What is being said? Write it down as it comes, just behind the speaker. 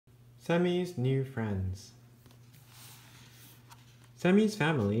Semi's new friends. Semi's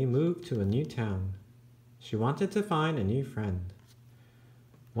family moved to a new town. She wanted to find a new friend.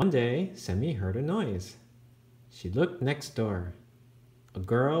 One day, Semi heard a noise. She looked next door. A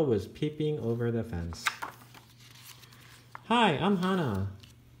girl was peeping over the fence. "Hi, I'm Hana."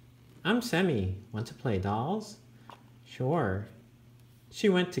 "I'm Semi. Want to play dolls?" "Sure." She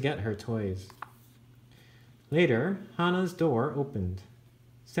went to get her toys. Later, Hana's door opened.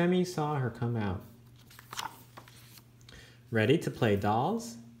 Semi saw her come out. "Ready to play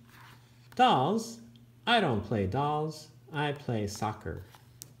dolls?" "Dolls? I don't play dolls. I play soccer."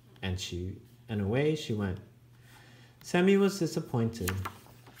 And away she went. Semi was disappointed.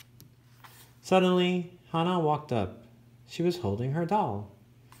 Suddenly, Hana walked up. She was holding her doll.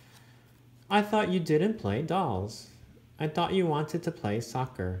 "I thought you didn't play dolls. I thought you wanted to play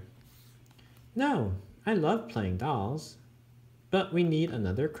soccer." "No, I love playing dolls. But we need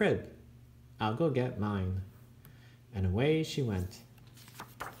another crib. I'll go get mine." And away she went.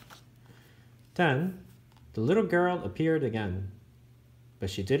 Then, the little girl appeared again. But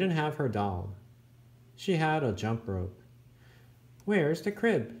she didn't have her doll. She had a jump rope. "Where's the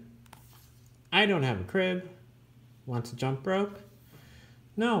crib?" "I don't have a crib." "Want a jump rope?"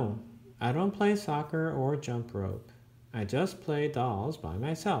 "No, I don't play soccer or jump rope. I just play dolls by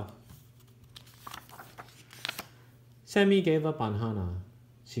myself." Semi gave up on Hana.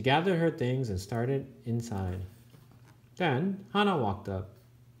 She gathered her things and started inside. Then Hana walked up.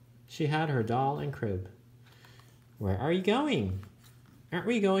 She had her doll and crib. "Where are you going? Aren't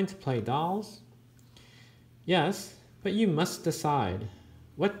we going to play dolls?" "Yes, but you must decide.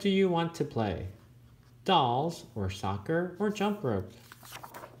 What do you want to play? Dolls or soccer or jump rope?"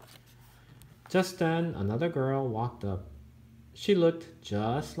 Just then another girl walked up. She looked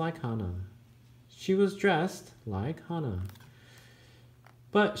just like Hana. She was dressed like Hana.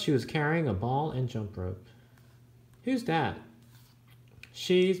 But she was carrying a ball and jump rope. "Who's that?"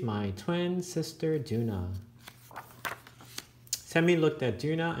 "She's my twin sister Duna." Semi looked at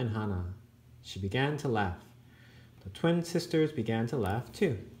Duna and Hana. She began to laugh. The twin sisters began to laugh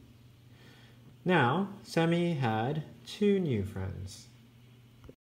too. Now, Semi had two new friends.